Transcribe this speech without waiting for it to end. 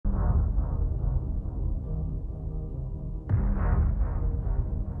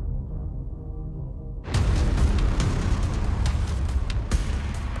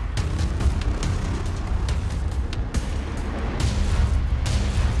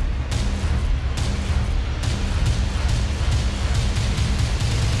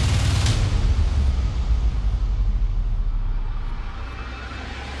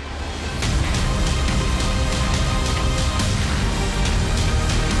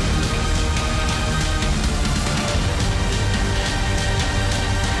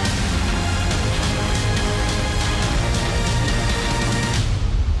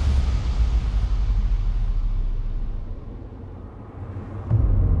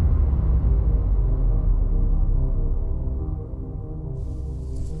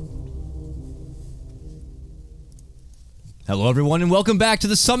Hello everyone and welcome back to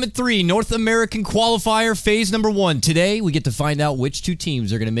the Summit 3 North American Qualifier Phase Number 1. Today we get to find out which two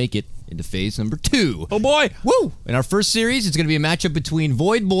teams are going to make it into Phase Number 2. Oh boy! Woo! In our first series, it's going to be a matchup between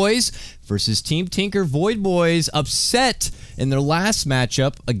Voidboys versus Team Tinker. Voidboys upset in their last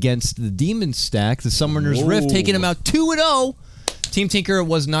matchup against the Demon Stack, the Summoner's Rift, taking them out 2-0. Team Tinker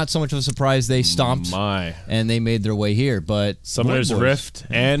was not so much of a surprise. They stomped and they made their way here. But Summoner's Rift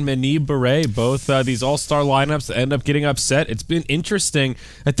and Mini Beret, both these all-star lineups end up getting upset. It's been interesting.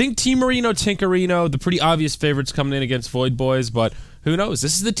 I think Team Marino, Tinkerino, the pretty obvious favorites coming in against Voidboys, but who knows?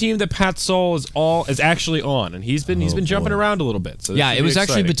 This is the team that Pat Soul is actually on, and he's been jumping around a little bit. So yeah, it was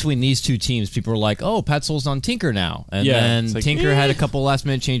actually between these two teams. People were like, "Oh, Pat Soul's on Tinker now," and then like, Tinker had a couple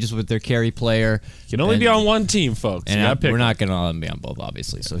last-minute changes with their carry player. You can only be on one team, folks. And we're not going to be on both,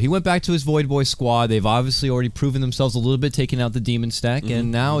 obviously. So he went back to his Voidboy squad. They've obviously already proven themselves a little bit, taking out the Demon Stack, and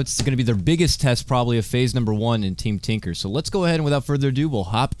now it's going to be their biggest test, probably of Phase Number 1 in Team Tinker. So let's go ahead and without further ado, we'll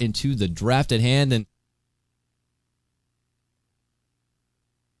hop into the draft at hand. And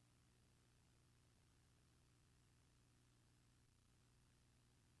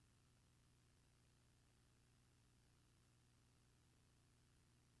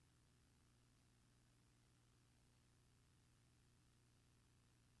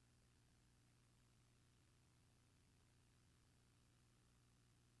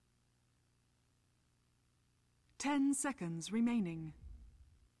 10 seconds remaining.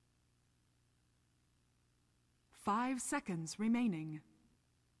 5 seconds remaining.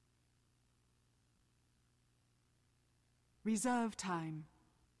 Reserve time.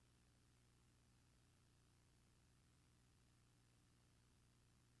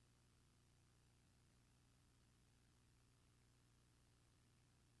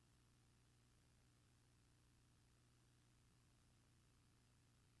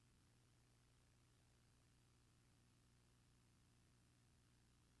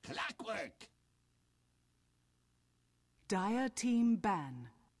 Clockwork! Dire team ban.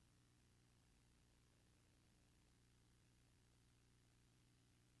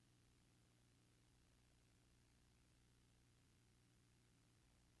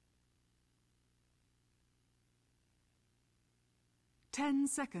 Ten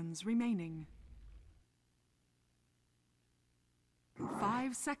seconds remaining.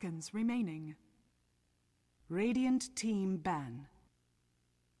 5 seconds remaining. Radiant team ban.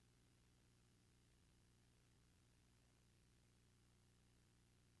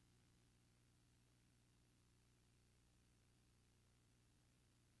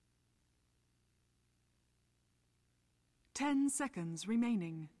 Ten seconds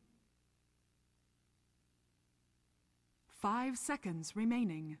remaining. 5 seconds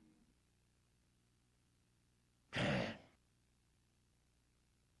remaining.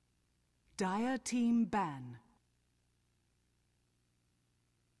 Dire team ban.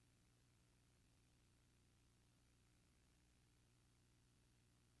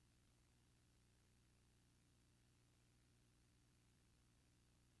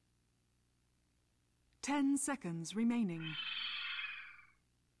 Ten seconds remaining.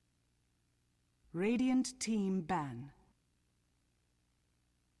 Radiant team ban.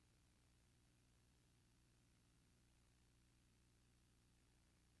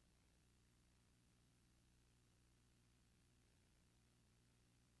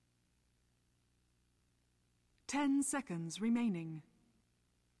 Ten seconds remaining.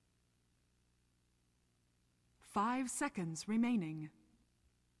 5 seconds remaining.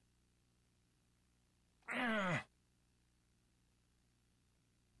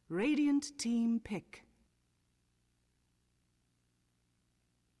 Radiant team pick.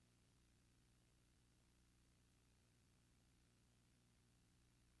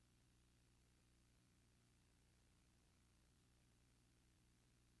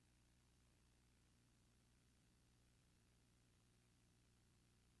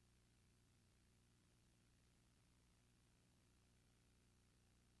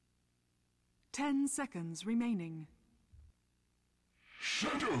 Ten seconds remaining.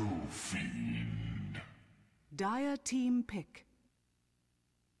 Shadow Fiend. Dire team pick.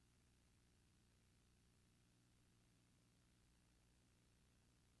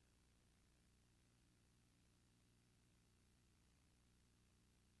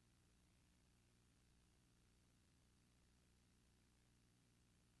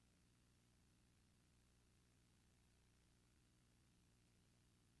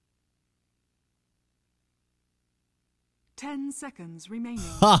 Ten seconds remaining.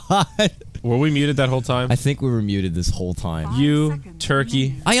 Were we muted that whole time? I think we were muted this whole time. You,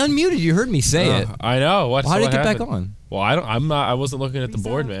 Turkey. I unmuted. You heard me say it. I know. How did it get back on? Well, I wasn't looking at the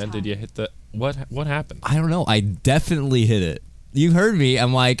board, man. Did you hit the? What happened? I don't know. I definitely hit it. You heard me.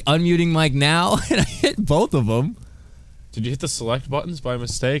 I'm like unmuting Mike now, and I hit both of them. Did you hit the select buttons by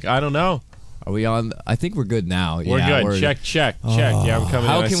mistake? I don't know. Are we on? I think we're good now. We're yeah, good. Check. Yeah, I'm coming.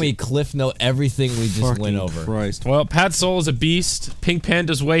 How in. can we cliff note everything we just went over? Christ. Well, Pat Soul is a beast. Pink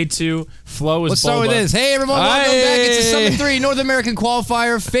Panda's way too. Flo is Let's start with Bulba. this. Hey, everyone. Welcome Hey. back. It's the Summon 3 North American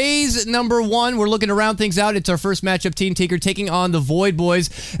Qualifier. Phase number 1. We're looking to round things out. It's our first matchup. Team Tinker taking on the Void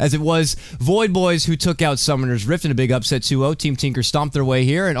Boys, as it was Void Boys who took out Summoner's Rift in a big upset 2-0. Team Tinker stomped their way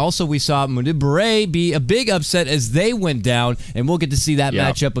here. And also we saw Beret be a big upset as they went down. And we'll get to see that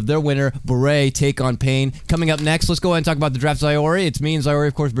matchup of their winner, Beret, take on Pain. Coming up next, let's go ahead and talk about the draft Zyori. It's me and Zyori,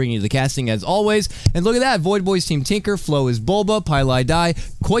 of course, bringing you the casting as always. And look at that. Void Boys Team Tinker. Flo is Bulba. Pylai Die.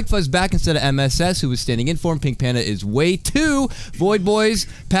 KotLGuy's back instead of MSS, who was standing in for him. Pink Panda is way too. Void Boys,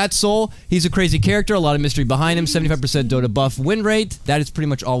 Pat Soul. He's a crazy character. A lot of mystery behind him. 75% Dota buff win rate. That is pretty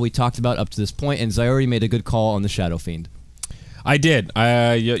much all we talked about up to this point. And Zyori made a good call on the Shadow Fiend. I did.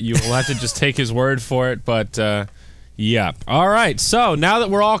 You will have to just take his word for it, but yeah. All right. So now that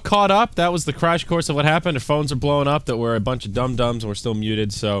we're all caught up, that was the crash course of what happened. Our phones are blowing up. That we're a bunch of dum-dums and we're still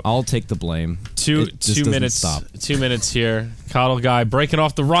muted. So I'll take the blame. Two minutes. Stop. 2 minutes here. KotLGuy breaking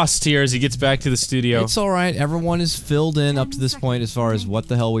off the rust here as he gets back to the studio. It's all right. Everyone is filled in up to this point as far as what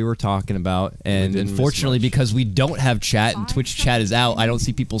the hell we were talking about. And unfortunately, because we don't have chat and Twitch chat is out, I don't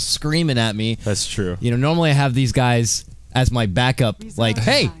see people screaming at me. That's true. You know, normally I have these guys as my backup, like,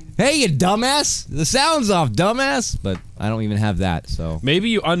 hey, you dumbass, the sound's off, dumbass. But I don't even have that, so. Maybe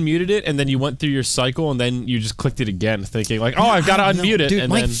you unmuted it and then you went through your cycle and then you just clicked it again, thinking like, oh, I've got to unmute it. Dude, and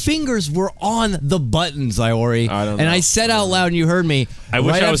my then fingers were on the buttons, Zyori. I don't and know. I said out loud, and you heard me. I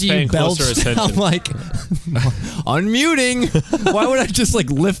wish right I was after paying you closer belched, attention. I'm like, unmuting. Why would I just like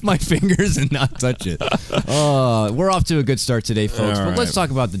lift my fingers and not touch it? We're off to a good start today, folks. All But right. let's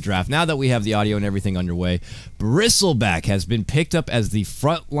talk about the draft. Now that we have the audio and everything underway, Bristleback has been picked up as the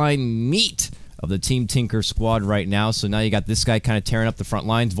frontline meat of the Team Tinker squad right now. So now you got this guy kind of tearing up the front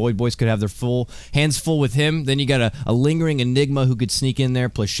lines. Void Boys could have their hands full with him. Then you got a lingering Enigma who could sneak in there.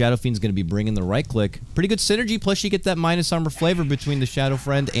 Plus Shadow Fiend's going to be bringing the right click. Pretty good synergy. Plus you get that minus armor flavor between the Shadow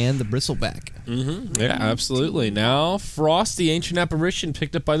Friend and the Bristleback. Yeah, absolutely. Now, Frost, the ancient apparition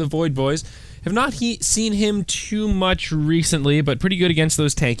picked up by the Void Boys. Have not seen him too much recently, but pretty good against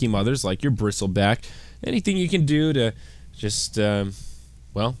those tanky mothers like your Bristleback. Anything you can do to just,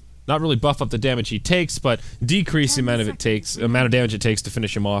 well, not really buff up the damage he takes, but decrease the amount of damage it takes to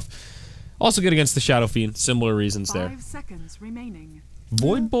finish him off. Also good against the Shadow Fiend. Similar reasons there. 5 seconds remaining.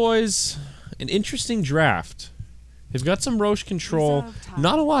 Void Boys, an interesting draft. They've got some Roche control. Reserve time.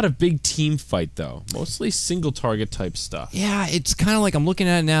 Not a lot of big team fight, though. Mostly single target type stuff. Yeah, it's kind of like I'm looking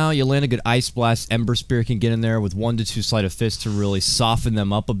at it now. You land a good Ice Blast. Ember Spear can get in there with 1 to 2 Sleight of Fist to really soften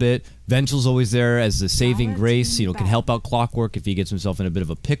them up a bit. Vengel's always there as the saving grace. You know, can help out Clockwork if he gets himself in a bit of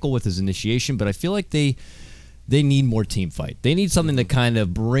a pickle with his initiation. But I feel like they need more team fight. They need something to kind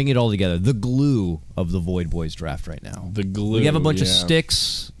of bring it all together. The glue of the Void Boys draft right now. The glue. We have a bunch of yeah.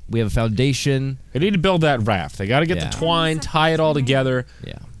 sticks. We have a foundation. They need to build that raft. They got to get Yeah. the twine, tie it all together.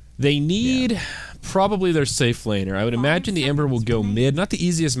 Yeah. They need probably their safe laner. I would imagine the Ember will go mid. Not the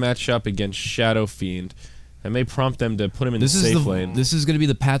easiest matchup against Shadow Fiend. That may prompt them to put him in the safe lane. This is going to be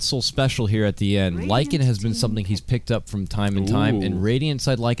the Pat Soul special here at the end. Lycan has been something he's picked up from time and time, and Radiant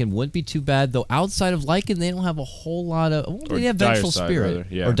side Lycan wouldn't be too bad, though outside of Lycan, they don't have a whole lot of... Well, they have Dire Vengeful Side, Spirit. rather,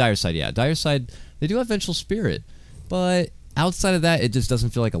 yeah. Or Dire Side, yeah. Dire Side, they do have Vengeful Spirit, but outside of that, it just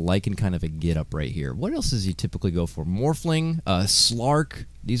doesn't feel like a Lycan kind of a get-up right here. What else does he typically go for? Morphling, Slark.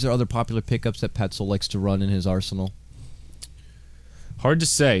 These are other popular pickups that Pat Soul likes to run in his arsenal. Hard to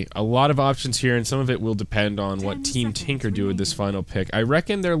say. A lot of options here, and some of it will depend on what Team Tinker do with this final pick. I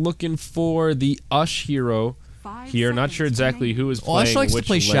reckon they're looking for the Ush hero here. Not sure exactly who is playing Ush likes to which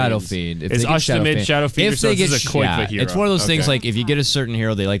play Shadow lanes. Fiend. If Is they get Ush the mid Shadow Fiend, or If so they this get is a KotLGuy hero? it's one of those things Okay. like if you get a certain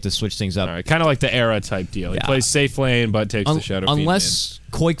hero, they like to switch things up. All right, kind of like the Era type deal. He Yeah. plays safe lane, but takes the Shadow Fiend Unless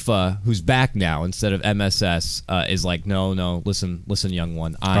KotLGuy, who's back now instead of MSS, is like, no, listen, young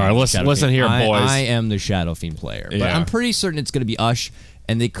one. All right, listen here, boys. I am the Shadow Fiend player. But Yeah. I'm pretty certain it's going to be Ush,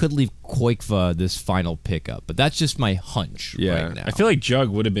 and they could leave KotLGuy this final pickup. But that's just my hunch right now. I feel like Jug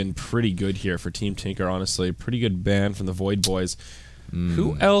would have been pretty good here for Team Tinker, honestly. Pretty good ban from the Void Boys.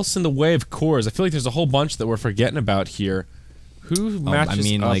 Who else in the way of cores? I feel like there's a whole bunch that we're forgetting about here. Who matches I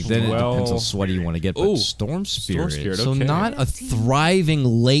mean, up like then well? it depends on sweaty you want to get. But Ooh, Storm Spirit. Spirit, So okay. not a thriving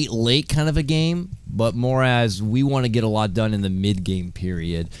late kind of a game, but more as we want to get a lot done in the mid-game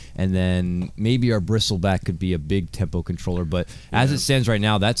period, and then maybe our Bristleback could be a big tempo controller. But as it stands right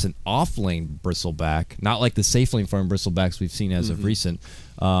now, that's an off-lane Bristleback, not like the safe lane farm Bristlebacks we've seen as of recent.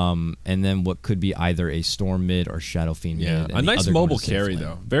 And then what could be either a Storm mid or Shadow Fiend mid. A nice mobile carry,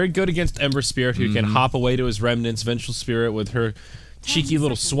 though. Very good against Ember Spirit, who can hop away to his Remnants. Vengeful Spirit with her cheeky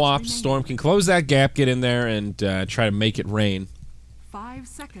little swap. Storm can close that gap, get in there, and try to make it rain. 5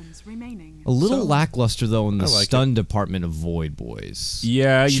 seconds remaining. A little lackluster, though, in the stun department of Voidboys.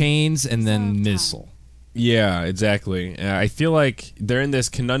 Yeah. Chains and then Missile. Yeah, exactly. I feel like they're in this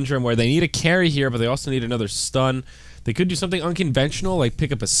conundrum where they need a carry here, but they also need another stun. They could do something unconventional, like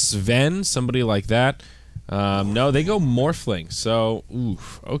pick up a Sven, somebody like that. No, they go Morphling, so,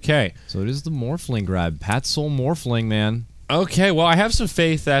 oof, okay. So it is the Morphling grab. Pat Soul Morphling, man. Okay, well, I have some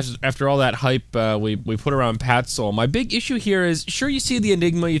faith after all that hype we put around Pat Soul. My big issue here is, sure, you see the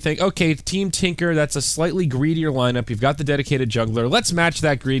Enigma, you think, okay, Team Tinker, that's a slightly greedier lineup. You've got the dedicated jungler. Let's match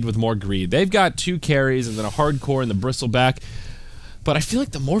that greed with more greed. They've got 2 carries and then a hardcore and the Bristleback. But I feel like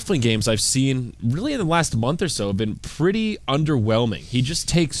the Morphling games I've seen really in the last month or so have been pretty underwhelming. He just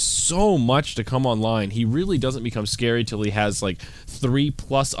takes so much to come online. He really doesn't become scary till he has like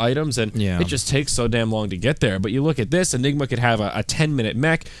 3+ items, and it just takes so damn long to get there. But you look at this, Enigma could have a 10-minute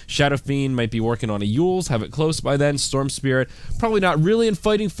mech. Shadow Fiend might be working on a Yules, have it close by then. Storm Spirit, probably not really in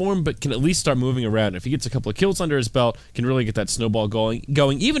fighting form, but can at least start moving around. If he gets a couple of kills under his belt, can really get that snowball going.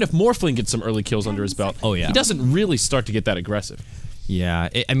 Even if Morphling gets some early kills under his belt, he doesn't really start to get that aggressive. Yeah,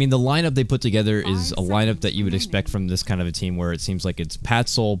 I mean, the lineup they put together is a lineup that you would expect from this kind of a team, where it seems like it's Pat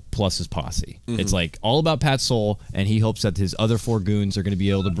Soul plus his posse. It's like all about Pat Soul, and he hopes that his other 4 goons are going to be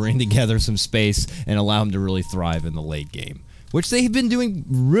able to bring together some space and allow him to really thrive in the late game, which they've been doing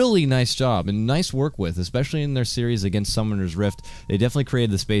really nice job and nice work with, especially in their series against Summoner's Rift. They definitely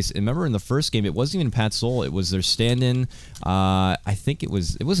created the space. And remember, in the first game, it wasn't even Pat Soul. It was their stand-in. I think it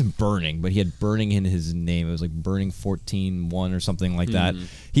wasn't Burning, but he had Burning in his name. It was like Burning 14-1 or something like that.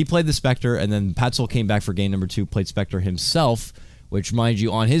 He played the Spectre, and then Pat Soul came back for game number 2, played Spectre himself, which, mind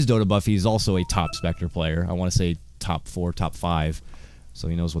you, on his Dota buff, he's also a top Spectre player. I want to say top 4, top 5. So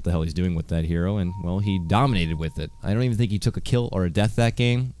he knows what the hell he's doing with that hero, and, well, he dominated with it. I don't even think he took a kill or a death that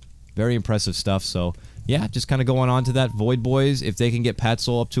game. Very impressive stuff. So, yeah, just kind of going on to that. Voidboys, if they can get Pat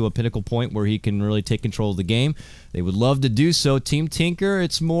Soul up to a pinnacle point where he can really take control of the game, they would love to do so. Team Tinker,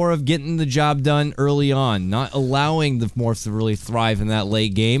 it's more of getting the job done early on, not allowing the Morph to really thrive in that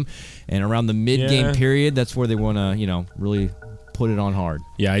late game. And around the mid-game period, that's where they want to, you know, really put it on hard.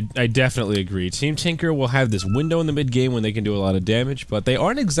 Yeah, I definitely agree. Team Tinker will have this window in the mid game when they can do a lot of damage, but they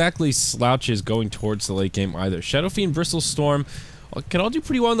aren't exactly slouches going towards the late game either. Shadow Fiend, Bristle Storm can all do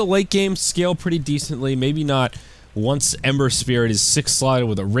pretty well in the late game, scale pretty decently. Maybe not once Ember Spirit is 6-slotted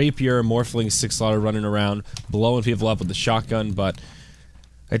with a Rapier, Morphling 6-slotted running around, blowing people up with the shotgun, but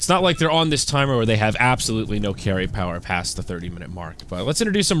it's not like they're on this timer where they have absolutely no carry power past the 30-minute mark. But let's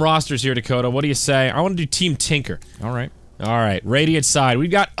introduce some rosters here, Dakota. What do you say? I want to do Team Tinker. All right. All right, Radiant side. We've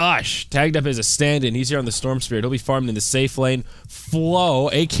got Ush, tagged up as a stand-in. He's here on the Storm Spirit. He'll be farming in the safe lane. Flo,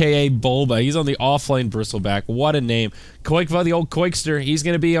 a.k.a. Bulba. He's on the off-lane Bristleback. What a name. KotLGuy, the old Koikster. He's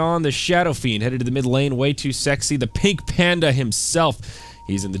going to be on the Shadow Fiend, headed to the mid lane. Way too sexy. The Pink Panda himself.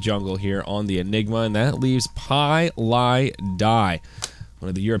 He's in the jungle here on the Enigma, and that leaves KotLGuy, one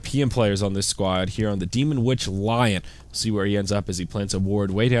of the European players on this squad, here on the Demon Witch Lion. We'll see where he ends up as he plants a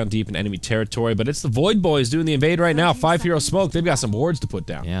ward way down deep in enemy territory. But it's the Voidboys doing the invade right now. 5 hero smoke. They've got some wards to put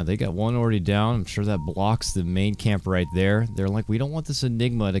down. Yeah, they got one already down. I'm sure that blocks the main camp right there. They're like, we don't want this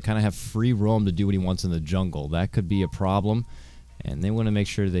Enigma to kind of have free roam to do what he wants in the jungle. That could be a problem. And they want to make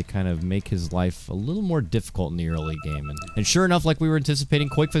sure they kind of make his life a little more difficult in the early game. And sure enough, like we were anticipating,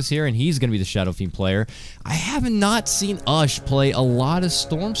 KotLGuy's here, and he's going to be the Shadow Fiend player. I have not seen Ush play a lot of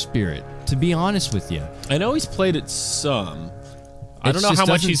Storm Spirit, to be honest with you. I know he's played it some. I don't know how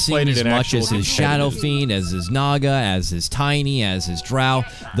much he's played it as in much as his Shadow Fiend, as his Naga, as his Tiny, as his Drow.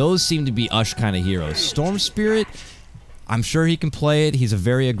 Those seem to be Ush kind of heroes. Storm Spirit, I'm sure he can play it. He's a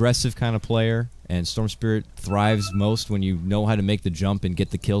very aggressive kind of player. And Storm Spirit thrives most when you know how to make the jump and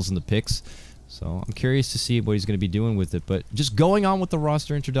get the kills and the picks. So I'm curious to see what he's going to be doing with it. But just going on with the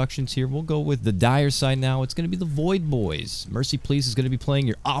roster introductions here, we'll go with the Dire side now. It's going to be the Voidboys. Mercy Please is going to be playing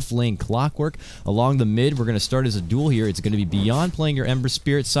your off-lane Clockwork. Along the mid, we're going to start as a duel here. It's going to be Beyond playing your Ember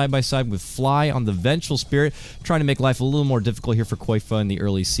Spirit side by side with Fly on the Vengeful Spirit, trying to make life a little more difficult here for KotLGuy in the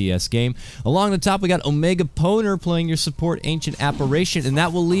early CS game. Along the top, we got Omega Poner playing your support Ancient Apparition, and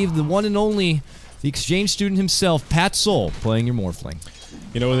that will leave the one and only, the exchange student himself, Pat Soul, playing your Morphling.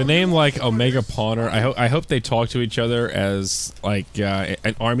 You know, with a name like Omega Pawner, I hope they talk to each other as like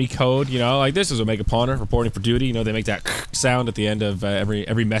an army code. You know, like this is Omega Pawner reporting for duty. You know, they make that sound at the end of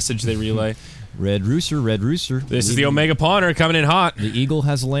every message they relay. Red Rooster, Red Rooster. This is the Omega Pawner coming in hot. The eagle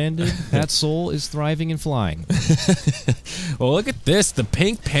has landed. That soul is thriving and flying. Well, look at this. The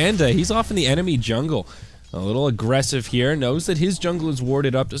pink panda. He's off in the enemy jungle. A little aggressive here. Knows that his jungle is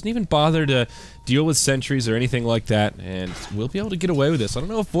warded up. Doesn't even bother to deal with sentries or anything like that. And we'll be able to get away with this. I don't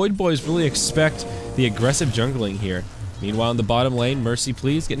know if Voidboys really expect the aggressive jungling here. Meanwhile, in the bottom lane, Mercy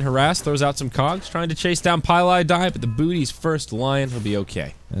Please getting harassed. Throws out some cogs. Trying to chase down KotLGuy, but the booty's first lion. He'll be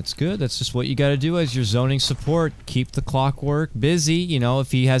okay. That's good. That's just what you got to do as your zoning support. Keep the clockwork busy. You know,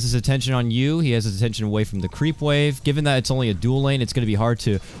 if he has his attention on you, he has his attention away from the creep wave. Given that it's only a dual lane, it's going to be hard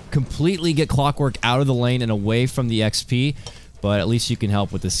to completely get clockwork out of the lane and away from the XP. But at least you can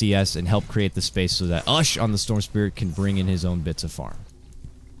help with the CS and help create the space so that Ush on the Storm Spirit can bring in his own bits of farm.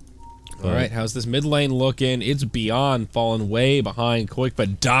 All right, how's this mid lane looking? It's Beyond falling way behind Quick,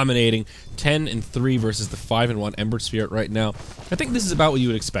 but dominating 10-3 versus the 5-1 Ember Spirit right now. I think this is about what you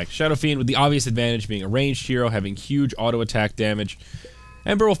would expect. Shadow Fiend with the obvious advantage being a ranged hero, having huge auto attack damage.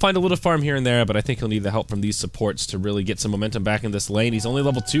 Ember will find a little farm here and there, but I think he'll need the help from these supports to really get some momentum back in this lane. He's only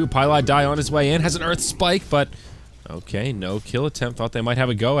level 2. KotLGuy on his way in, has an Earth Spike, but okay, no kill attempt. Thought they might have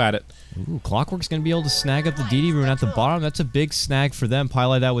a go at it. Ooh, Clockwork's going to be able to snag up the DD rune at the bottom. That's a big snag for them.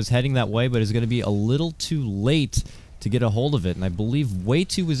 KotLGuy was heading that way, but is going to be a little too late to get a hold of it. And I believe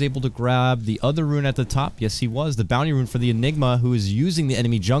Way2 was able to grab the other rune at the top. Yes, he was. The bounty rune for the Enigma, who is using the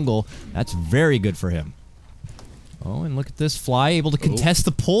enemy jungle. That's very good for him. Oh, and look at this Fly, able to contest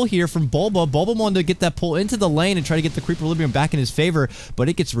the pull here from Bulba. Bulba wanted to get that pull into the lane and try to get the Creeper Equilibrium back in his favor, but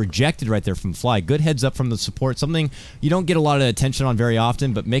it gets rejected right there from Fly. Good heads up from the support. Something you don't get a lot of attention on very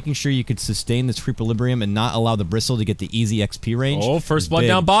often, but making sure you could sustain this Creeper Equilibrium and not allow the Bristle to get the easy XP range. Oh, first blood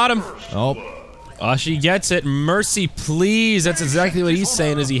down bottom. Oh. She gets it. Mercy, please. That's exactly what he's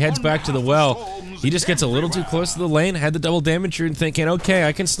saying as he heads back to the well. He just gets a little too close to the lane, had the double damage and thinking, okay,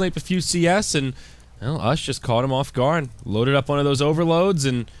 I can snipe a few CS, and well, Ush just caught him off guard. Loaded up one of those overloads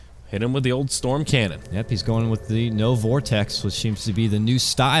and hit him with the old Storm Cannon. Yep, he's going with the no Vortex, which seems to be the new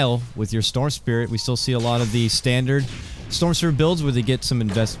style with your Storm Spirit. We still see a lot of the standard Storm Spirit builds where they get some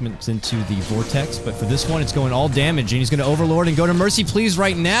investments into the Vortex, but for this one, it's going all damage, and he's going to Overlord and go to Mercy Please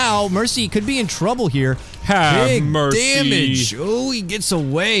right now. Mercy could be in trouble here. Have mercy. Damage. Oh, he gets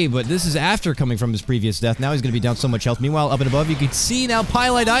away, but this is after coming from his previous death. Now he's going to be down so much health. Meanwhile, up and above, you can see now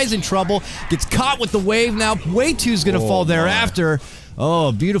KotLGuy's in trouble. Gets caught with the wave now. Way2's going to fall thereafter. Oh,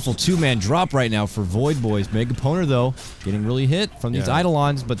 a beautiful two-man drop right now for Voidboys. Mega Pawner, though, getting really hit from these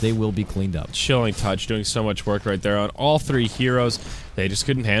Eidolons, but they will be cleaned up. Chilling Touch doing so much work right there on all three heroes. They just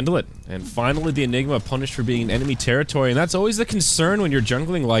couldn't handle it. And finally, the Enigma punished for being in enemy territory, and that's always the concern when you're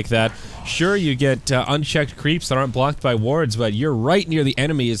jungling like that. Sure, you get unchecked creeps that aren't blocked by wards, but you're right near the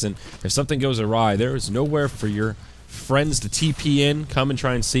enemies, and if something goes awry, there is nowhere for your friends to TP in, come and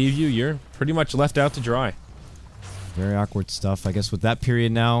try and save you. You're pretty much left out to dry. Very awkward stuff. I guess with that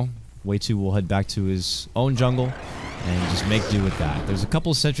period now, Way2 will head back to his own jungle and just make do with that. There's a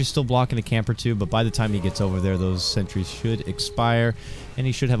couple of sentries still blocking a camp or two, but by the time he gets over there, those sentries should expire, and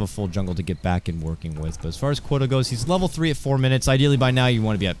he should have a full jungle to get back and working with. But as far as quota goes, he's level 3 at 4 minutes. Ideally, by now, you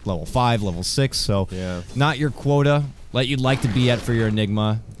want to be at level 5, level 6, so not your quota that you'd like to be at for your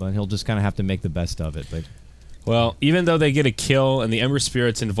Enigma, but he'll just kind of have to make the best of it. But well, even though they get a kill and the Ember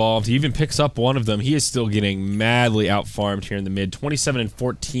Spirit's involved, he even picks up one of them. He is still getting madly out-farmed here in the mid.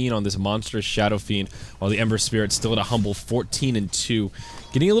 27-14 on this monstrous Shadow Fiend, while the Ember Spirit's still at a humble 14-2.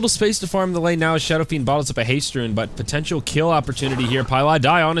 Getting a little space to farm the lane now as Shadow Fiend bottles up a Haste Rune, but potential kill opportunity here.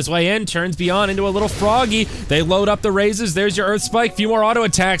 KotLGuy on his way in, turns Beyond into a little froggy. They load up the raises. There's your Earth Spike. Few more auto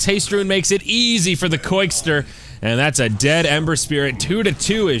attacks. Haste Rune makes it easy for the Koikster. And that's a dead Ember Spirit.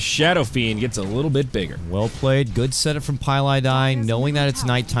 2-2 as Shadow Fiend gets a little bit bigger. Well played. Good setup from KotLGuy. Knowing that it's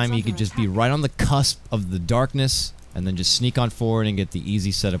nighttime, he could just be right on the cusp of the darkness and then just sneak on forward and get the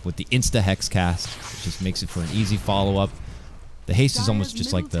easy setup with the insta-hex cast, which just makes it for an easy follow-up. The haste is almost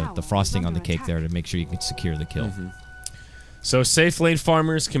just like the frosting on the cake there to make sure you can secure the kill. So safe lane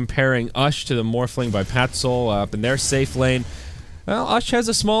farmers comparing Ush to the Morphling by Patsol up in their safe lane. Well, Ush has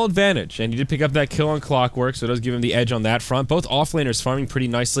a small advantage, and he did pick up that kill on Clockwork, so it does give him the edge on that front. Both offlaners farming pretty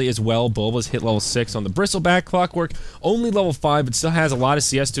nicely as well. Bulba's hit level 6 on the Bristleback. Clockwork only level 5, but still has a lot of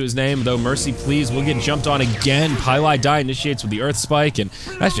CS to his name, though Mercy Please will get jumped on again. KotLGuy initiates with the Earth Spike, and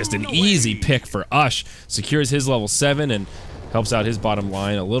that's just an easy pick for Ush. Secures his level 7, and helps out his bottom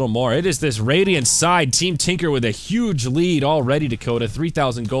line a little more. It is this Radiant side. Team Tinker with a huge lead already, Dakota.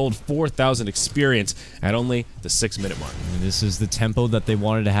 3,000 gold, 4,000 experience at only the 6-minute mark. And this is the tempo that they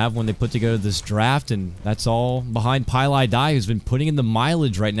wanted to have when they put together this draft, and that's all behind KotLGuy, who's been putting in the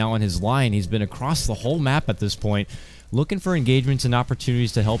mileage right now on his line. He's been across the whole map at this point, looking for engagements and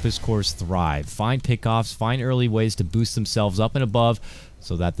opportunities to help his cores thrive, find pickoffs, find early ways to boost themselves up and above,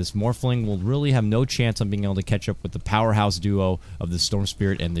 so that this Morphling will really have no chance on being able to catch up with the powerhouse duo of the Storm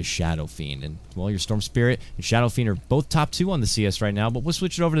Spirit and the Shadow Fiend. And, well, your Storm Spirit and Shadow Fiend are both top 2 on the CS right now, but we'll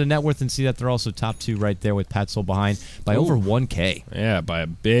switch it over to the net worth and see that they're also top 2 right there with Patsol behind by over 1K. Yeah, by a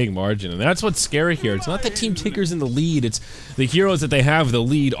big margin. And that's what's scary here. It's not that Team Tinker's in the lead. It's the heroes that they have the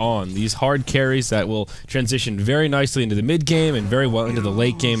lead on. These hard carries that will transition very nicely into the mid game and very well into the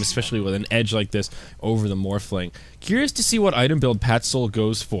late game, especially with an edge like this over the Morphling. Curious to see what item build Patsol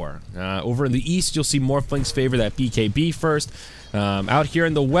goes for. Over in the east, you'll see Morphlings favor that BKB first. Out here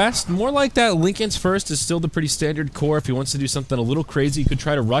in the west, more like that Lincoln's first is still the pretty standard core. If he wants to do something a little crazy, he could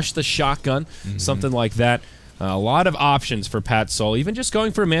try to rush the shotgun, something like that. A lot of options for Patsol. Even just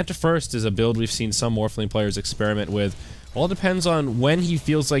going for a Manta first is a build we've seen some Morphling players experiment with. All depends on when he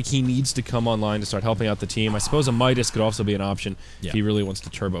feels like he needs to come online to start helping out the team. I suppose a Midas could also be an option if he really wants to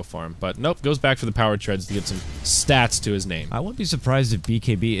turbo farm. But nope, goes back for the power treads to get some stats to his name. I wouldn't be surprised if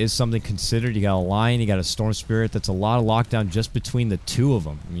BKB is something considered. You got a Lion, you got a Storm Spirit. That's a lot of lockdown just between the 2 of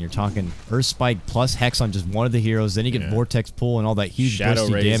them. I mean, you're talking Earth Spike plus Hex on just one of the heroes. Then you get Vortex Pull and all that huge Shadow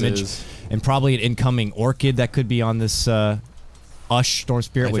bursty raises. damage. And probably an incoming Orchid that could be on this Ush Storm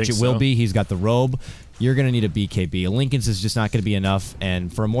Spirit, which it will be. He's got the robe. You're going to need a BKB. A Lincoln's is just not going to be enough,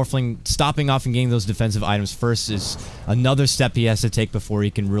 and for a Morphling, stopping off and getting those defensive items first is another step he has to take before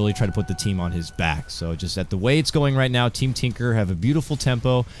he can really try to put the team on his back. So just at the way it's going right now, Team Tinker have a beautiful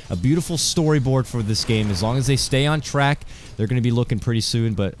tempo, a beautiful storyboard for this game. As long as they stay on track, they're going to be looking pretty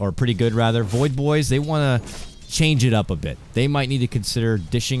soon, or pretty good rather. Voidboys, they want to change it up a bit. They might need to consider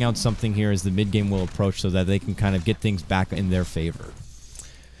dishing out something here as the mid-game will approach so that they can kind of get things back in their favor.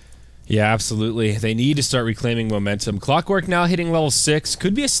 Yeah, absolutely. They need to start reclaiming momentum. Clockwork now hitting level 6.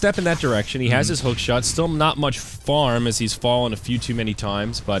 Could be a step in that direction. He has his hook shot. Still not much farm as he's fallen a few too many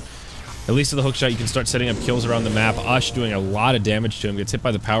times, but at least with the hook shot, you can start setting up kills around the map. Ush doing a lot of damage to him. Gets hit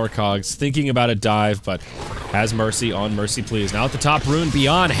by the power cogs. Thinking about a dive, but has Mercy on Mercy Please. Now at the top, Rune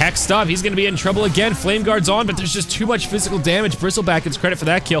Beyond. Hexed up. He's going to be in trouble again. Flame Guard's on, but there's just too much physical damage. Bristleback gets credit for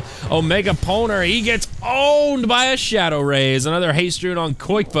that kill. Omega Poner, he gets owned by a Shadow Raise. Another haste rune on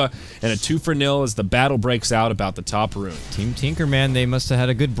Koikpa, and a 2-for-0 as the battle breaks out about the top rune. Team Tinker, man, they must have had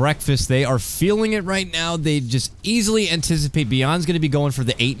a good breakfast. They are feeling it right now. They just easily anticipate Beyond's going to be going for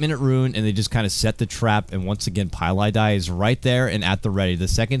the 8-minute rune, and they just kind of set the trap. And once again, KotLGuy is right there and at the ready. The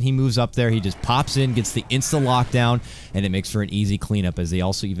second he moves up there, he just pops in, gets the insta lockdown, and it makes for an easy cleanup, as they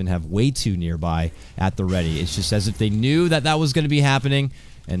also even have way too nearby at the ready. It's just as if they knew that that was going to be happening,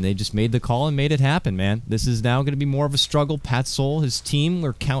 and they just made the call and made it happen, man. This is now going to be more of a struggle. Patsol, his team,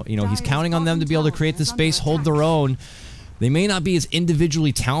 he's counting on them to be able to create the space, hold their own. They may not be as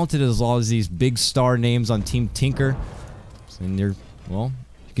individually talented as all of these big star names on Team Tinker, and they're, well,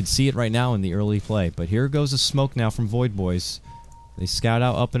 you can see it right now in the early play. But here goes a smoke now from Voidboys. They scout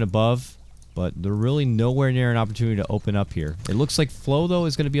out up and above, but they're really nowhere near an opportunity to open up here. It looks like Flo, though,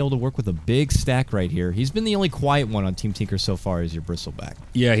 is going to be able to work with a big stack right here. He's been the only quiet one on Team Tinker so far as your Bristleback.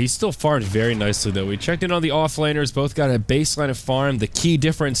 Yeah, he's still farmed very nicely, though. We checked in on the offlaners. Both got a baseline of farm. The key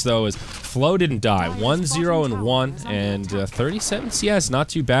difference, though, is Flo didn't die. 1-0-1 and 37 CS. Not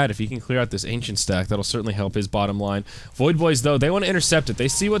too bad. If he can clear out this Ancient stack, that'll certainly help his bottom line. Voidboys, though, they want to intercept it. They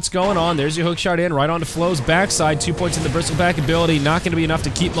see what's going on. There's your hookshot in, right onto Flo's backside. 2 points in the Bristleback ability. Not going to be enough to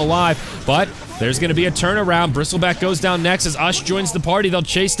keep him alive, but there's going to be a turnaround. Bristleback goes down next as Ush joins the party. They'll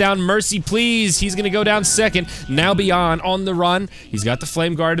chase down Mercy Please. He's going to go down second. Now Beyond on the run. He's got the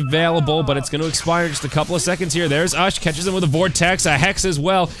Flame Guard available, but it's going to expire in just a couple of seconds here. There's Ush. Catches him with a Vortex, a Hex as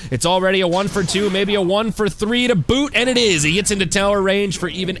well. It's already a 1-for-2, maybe a 1-for-3 to boot, and it is. He gets into tower range for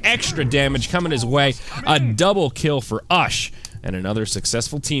even extra damage coming his way. A double kill for Ush. And another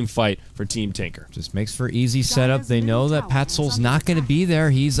successful team fight for Team Tinker. Just makes for easy setup. They know that Patsol's not going to be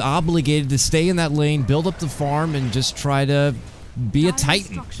there. He's obligated to stay in that lane, build up the farm, and just try to be a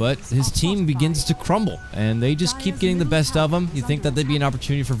Titan. But his team begins to crumble, and they just keep getting the best of him. You think that there'd be an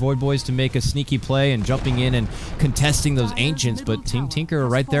opportunity for Voidboys to make a sneaky play and jumping in and contesting those Ancients, but Team Tinker are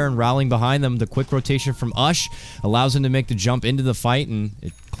right there and rallying behind them. The quick rotation from Ush allows him to make the jump into the fight, and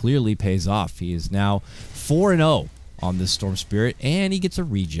it clearly pays off. He is now 4-0. on this Storm Spirit, and he gets a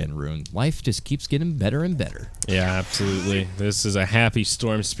regen rune. Life just keeps getting better and better. Yeah, absolutely. This is a happy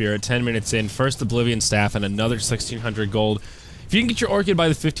Storm Spirit. 10 minutes in, first Oblivion Staff and another 1,600 gold. If you can get your Orchid by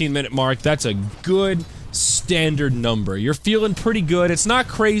the 15-minute mark, that's a good standard number. You're feeling pretty good. It's not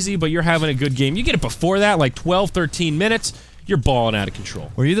crazy, but you're having a good game. You get it before that, like 12, 13 minutes, you're balling out of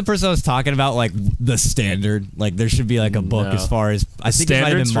control. Were you the person I was talking about, like, the standard? Like, there should be, like, a book as far as... I think it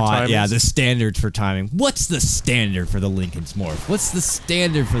might have been mod. Yeah, the standards for timing. What's the standard for the Lincoln's Morph? What's the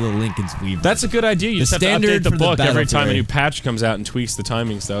standard for the Lincoln's Weaver? That's a good idea. You just have to update the book every time a new patch comes out and tweaks the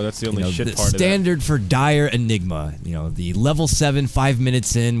timings, though. That's the only shit part of it. Standard for Dire Enigma. You know, the level 7, 5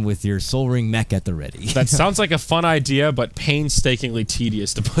 minutes in with your Soul Ring mech at the ready. That sounds like a fun idea, but painstakingly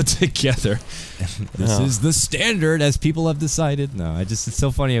tedious to put together. This is the standard, as people have decided. No, it's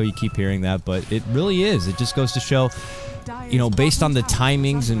so funny how you keep hearing that, but it really is. It just goes to show, you know, based on the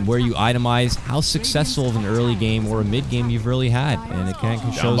timings and where you itemize, how successful of an early game or a mid game you've really had, and it kind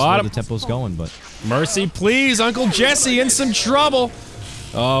of shows where the tempo's going. But Mercy, please, Uncle Jesse in some trouble.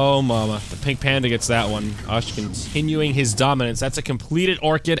 Oh, mama. The Pink Panda gets that one. Ush continuing his dominance. That's a completed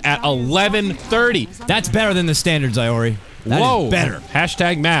Orchid at 11:30. That's better than the standard, Zyori. That Whoa. is better.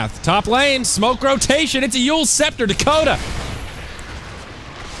 Hashtag math. Top lane, smoke rotation. It's a Yule Scepter, Dakota.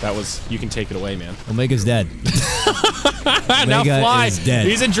 That was, you can take it away, man. Omega's dead. Now Fly is dead.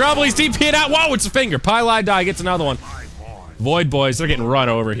 He's in trouble. He's TP'ing out. Whoa, it's a finger. Pylai gets another one. Voidboys, they're getting run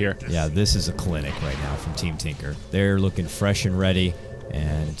over here. Yeah, this is a clinic right now from Team Tinker. They're looking fresh and ready,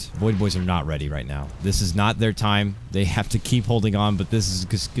 and Voidboys are not ready right now. This is not their time. They have to keep holding on, but this is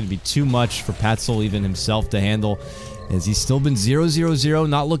just going to be too much for Patsoul, even himself, to handle. As he's still been 0-0-0,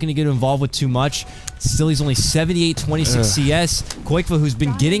 not looking to get involved with too much. Still, he's only 78-26 CS. KotLGuy, who's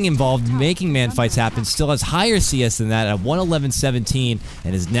been getting involved, making man fights happen, still has higher CS than that at 111-17,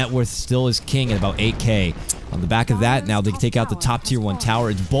 and his net worth still is king at about 8K. On the back of that, now they take out the top tier 1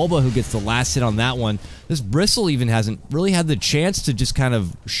 tower. It's Bulba who gets the last hit on that one. This Bristle even hasn't really had the chance to just kind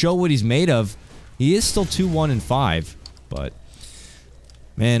of show what he's made of. He is still 2-1-5, but...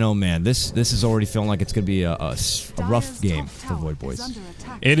 man, oh man, this is already feeling like it's going to be a rough game for Voidboys.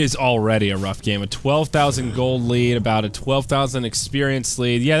 It is already a rough game. A 12,000 gold lead, about a 12,000 experience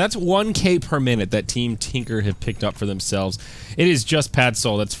lead. Yeah, that's 1K per minute that Team Tinker have picked up for themselves. It is just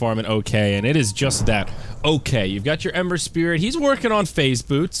Patsoul that's farming okay, and it is just that. Okay, you've got your Ember Spirit. He's working on phase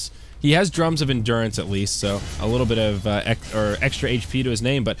boots. He has Drums of Endurance at least, so a little bit of extra HP to his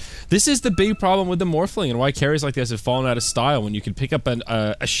name. But this is the big problem with the Morphling and why carries like this have fallen out of style. When you can pick up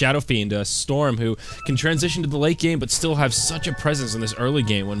a Shadow Fiend, a Storm, who can transition to the late game but still have such a presence in this early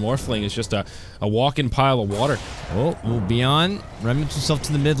game when Morphling is just a walk-in pile of water. Oh, well, Beyond remnants himself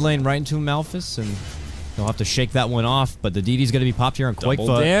to the mid lane right into Malphus, and he'll have to shake that one off. But the DD's going to be popped here on KotLGuy.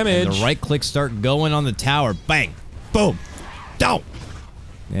 Double damage. And the right click start going on the tower. Bang! Boom! Down!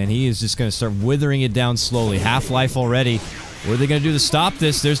 And he is just going to start withering it down slowly. Half-life already. What are they going to do to stop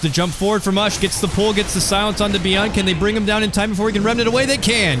this? There's the jump forward from Ush. Gets the pull, gets the silence onto Beyond. Can they bring him down in time before he can remnant away? They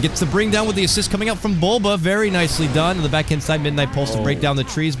can. Gets the bring down with the assist coming out from Bulba. Very nicely done. On the backhand side, Midnight Pulse to break down the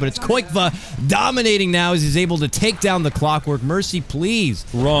trees. But it's KotLGuy dominating now as he's able to take down the Clockwork. Mercy, please.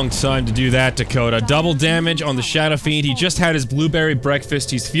 Wrong time to do that, Dakota. Double damage on the Shadow Fiend. He just had his blueberry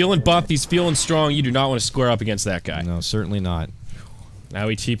breakfast. He's feeling buff. He's feeling strong. You do not want to square up against that guy. No, certainly not. Now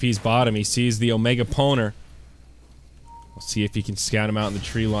he TP's bottom. He sees the Omega Poner. We'll see if he can scout him out in the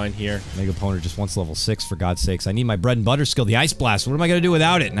tree line here. Omega Poner just wants level 6, for God's sakes. I need my bread and butter skill, the Ice Blast. What am I going to do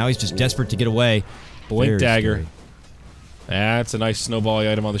without it? Now he's just desperate to get away. Blink Dagger. That's a nice snowball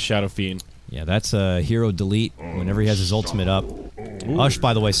item on the Shadow Fiend. Yeah, that's a hero delete whenever he has his ultimate up. Ush,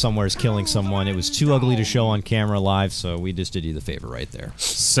 by the way, somewhere is killing someone. It was too ugly to show on camera live, so we just did you the favor right there.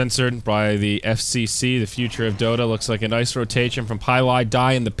 Censored by the FCC, the future of Dota. Looks like a nice rotation from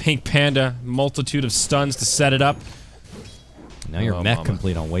Pylai and the Pink Panda. Multitude of stuns to set it up. Now your mech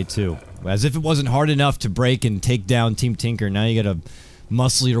complete on way 2. As if it wasn't hard enough to break and take down Team Tinker, now you gotta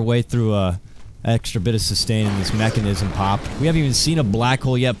muscle your way through a extra bit of sustain in this mechanism pop. We haven't even seen a black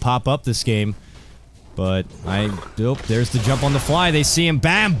hole yet pop up this game. But there's the jump on the fly. They see him.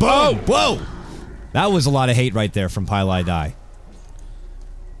 Bam! Boom! Whoa! That was a lot of hate right there from Pylai.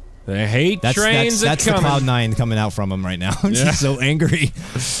 The hate trains that's the Cloud9 coming out from him right now. She's so angry.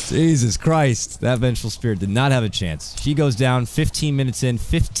 Jesus Christ. That Vengeful Spirit did not have a chance. She goes down 15 minutes in,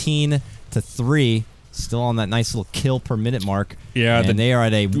 15-3. Still on that nice little kill per minute mark. Yeah. And they are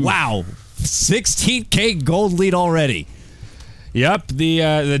at a, wow, 16K gold lead already. Yep,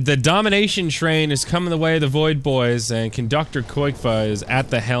 the domination train is coming the way of the Voidboys, and Conductor KotLGuy is at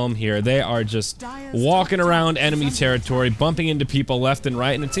the helm here. They are just walking around enemy territory, bumping into people left and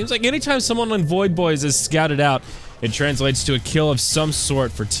right, and it seems like anytime someone on Voidboys is scouted out, it translates to a kill of some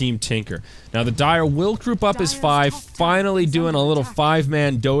sort for Team Tinker. Now the Dire will group up as 5, finally doing a little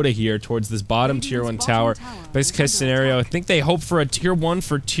 5-man Dota here towards this bottom tier 1 tower. Best case scenario, I think they hope for a tier 1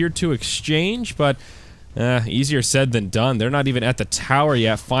 for tier 2 exchange, but easier said than done. They're not even at the tower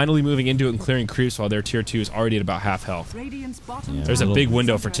yet, finally moving into it and clearing creeps while their tier 2 is already at about half health. There's a big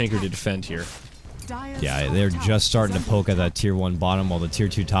window for Tinker to defend here. Yeah, they're just starting to poke at that tier 1 bottom while the tier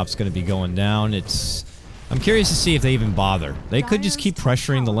 2 top's going to be going down. I'm curious to see if they even bother. They could just keep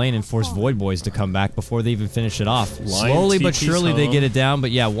pressuring the lane and force Voidboys to come back before they even finish it off. Slowly but surely they get it down,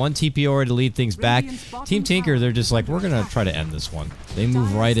 but yeah, 1 TP already to lead things back. Team Tinker, they're just like, we're going to try to end this one. They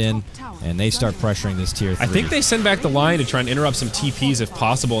move right in, and they start pressuring this tier 3. I think they send back the line to try and interrupt some TPs if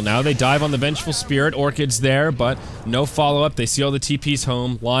possible. Now they dive on the Vengeful Spirit. Orchid's there, but no follow-up. They see all the TPs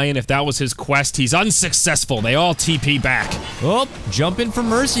home. Lion, if that was his quest, he's unsuccessful. They all TP back. Oh, jump in for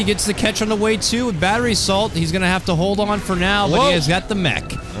Mercy. Gets the catch on the way, too, with Battery Salt. He's going to have to hold on for now, but he has got the mech.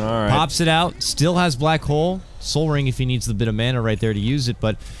 All right. Pops it out. Still has Black Hole. Soul Ring if he needs the bit of mana right there to use it,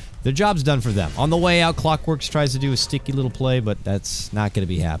 but their job's done for them. On the way out, Clockworks tries to do a sticky little play, but that's not going to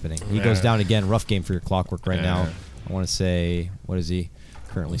be happening. He goes down again. Rough game for your Clockwork right now. I want to say, what is he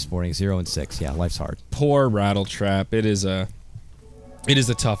currently sporting? 0 and 6. Yeah, life's hard. Poor Rattletrap. It is a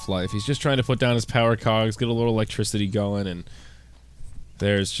tough life. He's just trying to put down his power cogs, get a little electricity going, and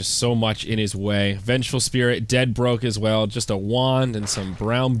there's just so much in his way. Vengeful Spirit, dead broke as well. Just a wand and some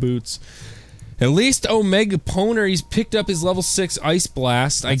brown boots. At least Omega Poner, he's picked up his level 6 Ice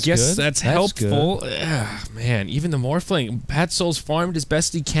Blast. I guess that's helpful. Man, even the Morphling, Pat Soul's farmed as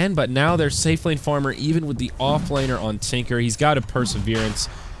best he can, but now they're safe lane farmer even with the offlaner on Tinker. He's got a Perseverance.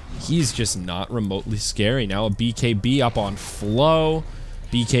 He's just not remotely scary. Now a BKB up on Flow.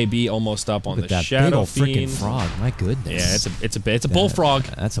 BKB almost up on the Shadow big old Fiend. freaking frog. My goodness. Yeah, it's a bullfrog.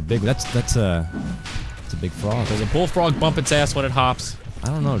 That's a big that's a big frog. Does a bullfrog bump its ass when it hops? I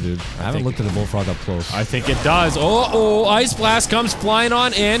don't know, dude. I haven't looked at the bullfrog up close. I think it does. Oh, Ice Blast comes flying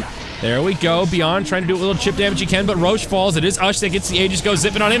on in. There we go. Beyond trying to do a little chip damage he can, but Roche falls. It is Ush that gets the Aegis, goes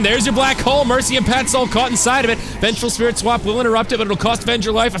zipping on him. There's your Black Hole. Mercy and Pat Soul caught inside of it. Vengeful Spirit swap will interrupt it, but it'll cost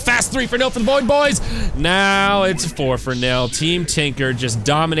Avenger life. A fast 3-0 for the Voidboys. Now it's 4-0. Team Tinker just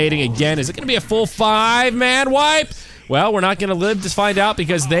dominating again. Is it going to be a full 5-man wipe? Well, we're not going to live to find out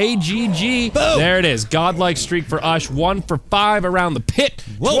because they GG. Boom. There it is. Godlike streak for Ush. 1 for 5 around the pit.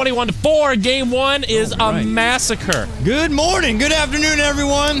 21-4. Game 1 is a massacre. Good morning. Good afternoon,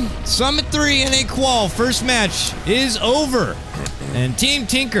 everyone. Summit 3 in a qual. First match is over. And Team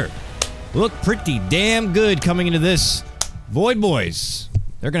Tinker look pretty damn good coming into this. Voidboys,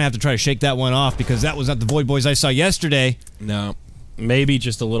 they're going to have to try to shake that one off because that was not the Voidboys I saw yesterday. No. Maybe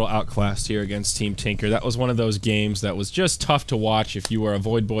just a little outclassed here against Team Tinker. That was one of those games that was just tough to watch if you were a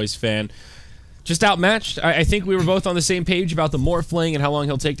Voidboys fan. Just outmatched. I think we were both on the same page about the Morphling and how long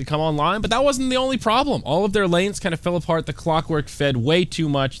he'll take to come online, but that wasn't the only problem. All of their lanes kind of fell apart. The Clockwork fed way too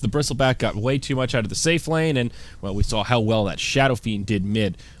much. The Bristleback got way too much out of the safe lane, and, well, we saw how well that Shadow Fiend did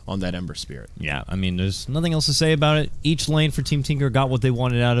mid on that Ember Spirit. Yeah, I mean, there's nothing else to say about it. Each lane for Team Tinker got what they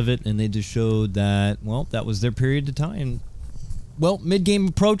wanted out of it, and they just showed that, well, that was their period of time. Well, mid-game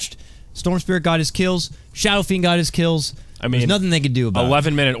approached, Storm Spirit got his kills, Shadow Fiend got his kills. I mean, there's nothing they could do about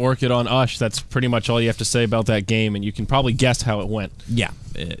 11-minute Orchid on Ush, that's pretty much all you have to say about that game, and you can probably guess how it went. Yeah,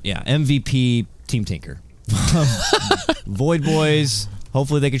 MVP Team Tinker. Voidboys,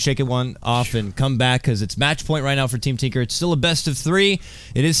 hopefully they can shake it one off and come back because it's match point right now for Team Tinker. It's still a best of 3.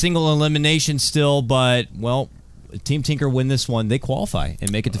 It is single elimination still, but, well, Team Tinker win this one, they qualify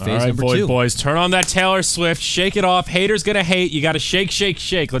and make it to phase number 2. Voidboys, turn on that Taylor Swift, shake it off. Haters gonna hate. You got to shake, shake,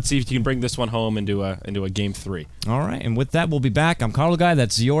 shake. Let's see if you can bring this one home into a game 3. All right, and with that, we'll be back. I'm KotLGuy.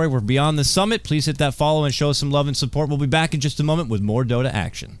 That's Zyori. We're beyond the summit. Please hit that follow and show us some love and support. We'll be back in just a moment with more Dota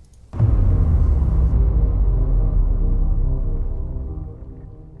action.